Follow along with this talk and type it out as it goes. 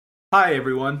Hi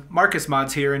everyone, Marcus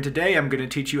Mods here, and today I'm going to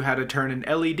teach you how to turn an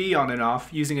LED on and off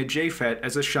using a JFET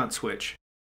as a shunt switch.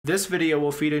 This video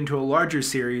will feed into a larger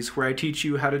series where I teach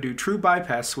you how to do true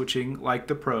bypass switching like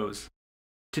the pros.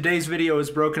 Today's video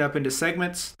is broken up into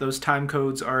segments. Those time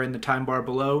codes are in the time bar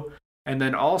below, and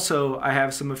then also I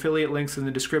have some affiliate links in the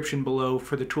description below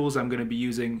for the tools I'm going to be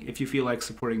using if you feel like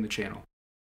supporting the channel.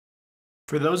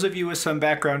 For those of you with some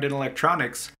background in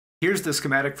electronics, here's the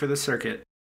schematic for the circuit.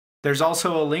 There's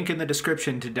also a link in the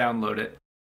description to download it.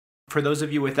 For those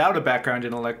of you without a background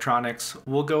in electronics,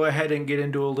 we'll go ahead and get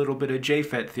into a little bit of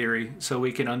JFET theory so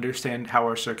we can understand how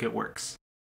our circuit works.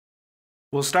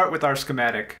 We'll start with our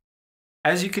schematic.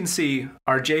 As you can see,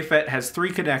 our JFET has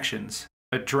three connections: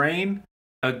 a drain,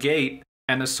 a gate,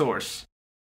 and a source.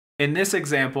 In this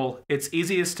example, it's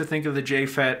easiest to think of the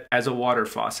JFET as a water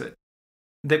faucet.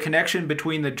 The connection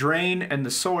between the drain and the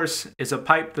source is a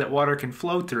pipe that water can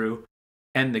flow through,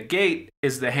 and the gate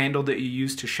is the handle that you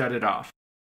use to shut it off.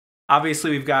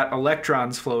 Obviously, we've got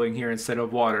electrons flowing here instead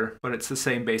of water, but it's the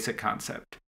same basic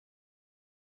concept.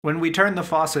 When we turn the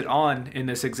faucet on in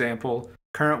this example,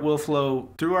 current will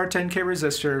flow through our 10K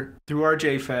resistor, through our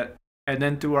JFET, and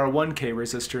then through our 1K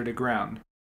resistor to ground.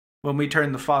 When we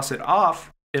turn the faucet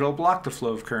off, it'll block the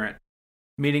flow of current,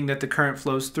 meaning that the current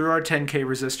flows through our 10K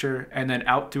resistor and then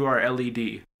out through our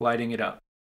LED, lighting it up.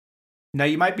 Now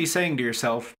you might be saying to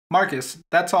yourself, Marcus,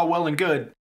 that's all well and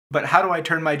good, but how do I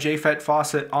turn my JFET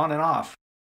faucet on and off?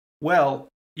 Well,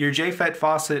 your JFET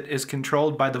faucet is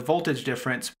controlled by the voltage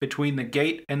difference between the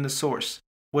gate and the source,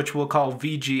 which we'll call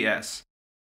VGS.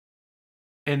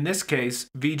 In this case,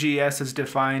 VGS is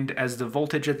defined as the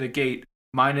voltage at the gate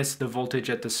minus the voltage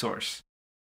at the source.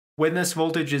 When this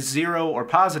voltage is 0 or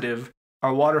positive,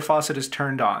 our water faucet is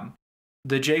turned on.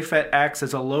 The JFET acts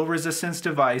as a low resistance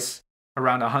device,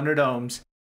 around 100 ohms,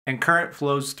 and current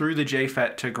flows through the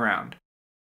JFET to ground.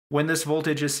 When this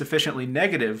voltage is sufficiently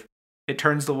negative, it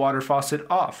turns the water faucet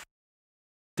off.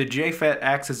 The JFET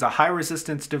acts as a high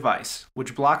resistance device,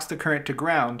 which blocks the current to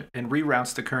ground and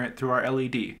reroutes the current through our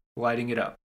LED, lighting it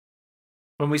up.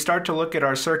 When we start to look at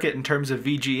our circuit in terms of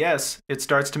VGS, it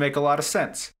starts to make a lot of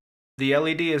sense. The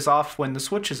LED is off when the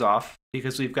switch is off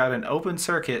because we've got an open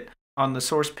circuit on the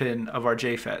source pin of our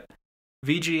JFET.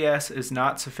 VGS is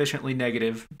not sufficiently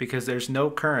negative because there's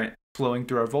no current flowing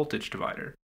through our voltage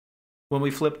divider. When we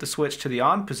flip the switch to the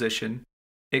on position,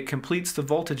 it completes the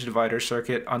voltage divider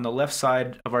circuit on the left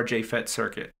side of our JFET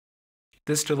circuit.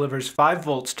 This delivers 5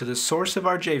 volts to the source of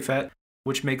our JFET,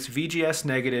 which makes VGS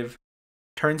negative,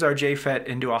 turns our JFET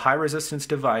into a high resistance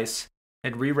device,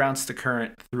 and reroutes the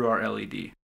current through our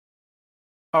LED.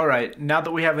 Alright, now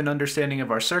that we have an understanding of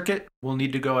our circuit, we'll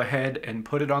need to go ahead and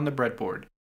put it on the breadboard.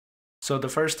 So the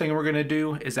first thing we're going to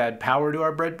do is add power to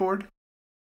our breadboard.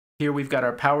 Here we've got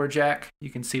our power jack. You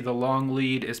can see the long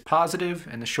lead is positive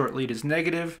and the short lead is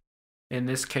negative. In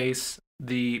this case,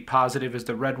 the positive is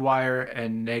the red wire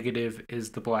and negative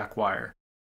is the black wire.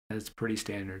 That's pretty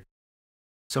standard.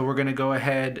 So we're going to go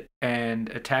ahead and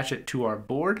attach it to our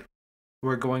board.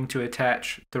 We're going to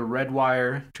attach the red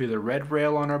wire to the red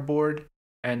rail on our board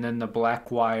and then the black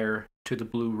wire to the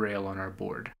blue rail on our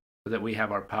board so that we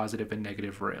have our positive and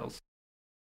negative rails.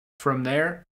 From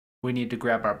there, we need to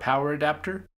grab our power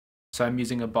adapter. So I'm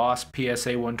using a Boss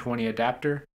PSA 120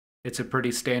 adapter. It's a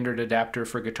pretty standard adapter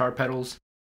for guitar pedals,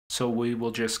 so we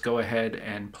will just go ahead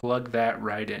and plug that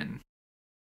right in.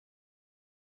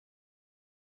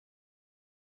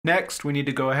 Next, we need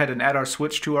to go ahead and add our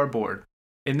switch to our board.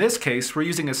 In this case, we're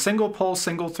using a single pole,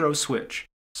 single throw switch.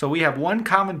 So we have one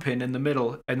common pin in the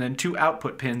middle and then 2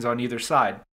 output pins on either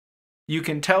side. You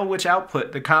can tell which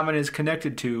output the common is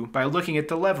connected to by looking at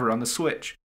the lever on the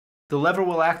switch. The lever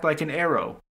will act like an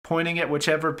arrow, pointing at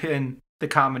whichever pin the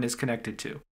common is connected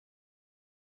to.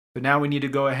 So now we need to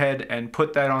go ahead and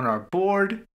put that on our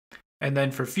board, and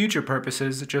then for future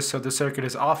purposes, just so the circuit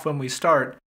is off when we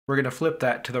start, we're going to flip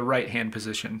that to the right hand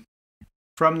position.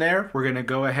 From there, we're going to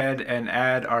go ahead and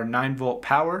add our 9-volt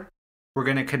power. We're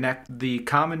going to connect the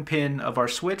common pin of our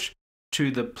switch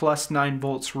to the plus 9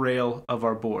 volts rail of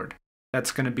our board.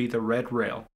 That's going to be the red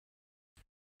rail.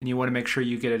 And you want to make sure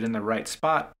you get it in the right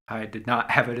spot. I did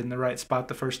not have it in the right spot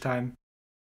the first time.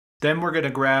 Then we're going to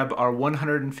grab our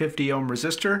 150 ohm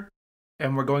resistor,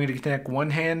 and we're going to connect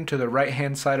one hand to the right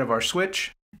hand side of our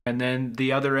switch, and then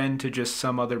the other end to just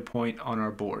some other point on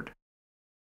our board.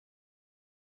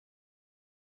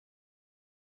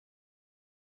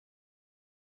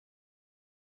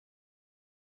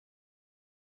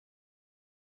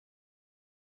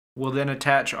 We'll then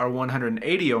attach our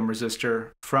 180 ohm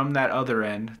resistor from that other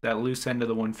end, that loose end of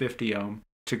the 150 ohm,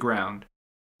 to ground.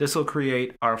 This will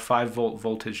create our 5-volt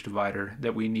voltage divider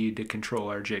that we need to control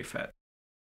our JFET.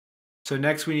 So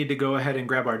next we need to go ahead and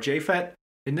grab our JFET.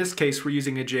 In this case, we're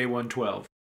using a J112.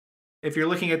 If you're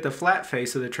looking at the flat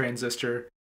face of the transistor,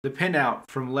 the pin out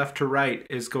from left to right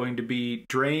is going to be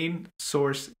drain,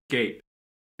 source, gate.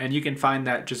 And you can find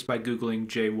that just by Googling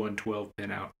J112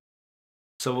 pin out.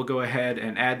 So we'll go ahead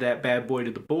and add that bad boy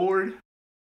to the board.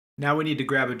 Now we need to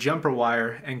grab a jumper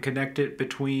wire and connect it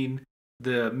between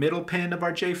the middle pin of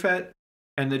our JFET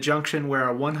and the junction where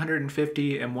our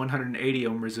 150 and 180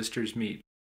 ohm resistors meet.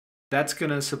 That's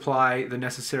going to supply the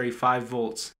necessary 5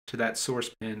 volts to that source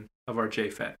pin of our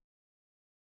JFET.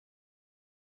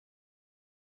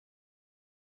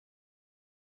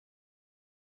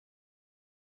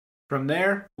 From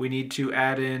there, we need to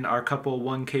add in our couple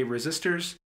 1K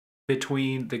resistors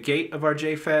between the gate of our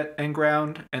JFET and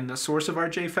ground and the source of our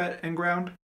JFET and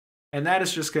ground. And that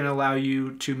is just going to allow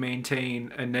you to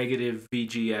maintain a negative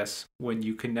VGS when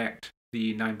you connect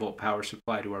the 9-volt power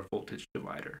supply to our voltage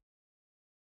divider.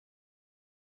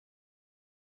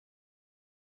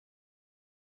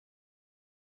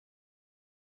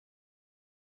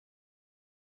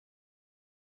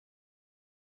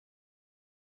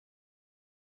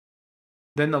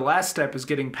 Then the last step is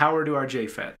getting power to our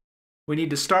JFET. We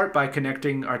need to start by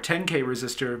connecting our 10K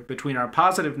resistor between our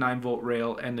positive 9-volt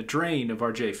rail and the drain of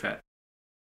our JFET.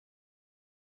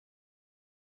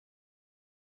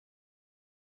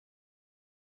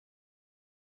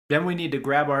 Then we need to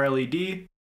grab our LED.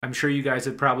 I'm sure you guys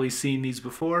have probably seen these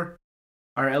before.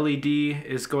 Our LED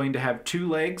is going to have 2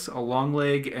 legs, a long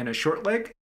leg and a short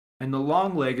leg. And the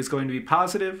long leg is going to be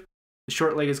positive, the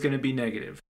short leg is going to be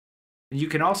negative. And you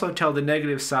can also tell the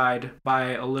negative side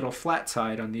by a little flat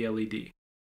side on the LED.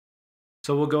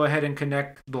 So we'll go ahead and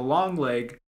connect the long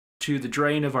leg to the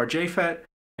drain of our JFET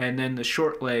and then the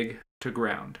short leg to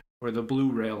ground, or the blue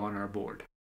rail on our board.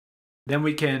 Then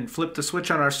we can flip the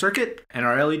switch on our circuit and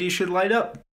our LED should light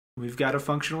up. We've got a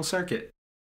functional circuit.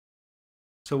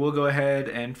 So we'll go ahead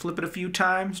and flip it a few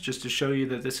times just to show you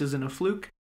that this isn't a fluke,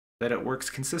 that it works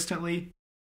consistently.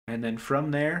 And then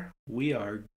from there, we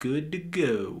are good to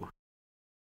go.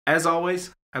 As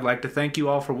always, I'd like to thank you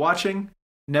all for watching.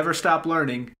 Never stop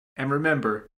learning, and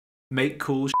remember, make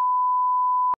cool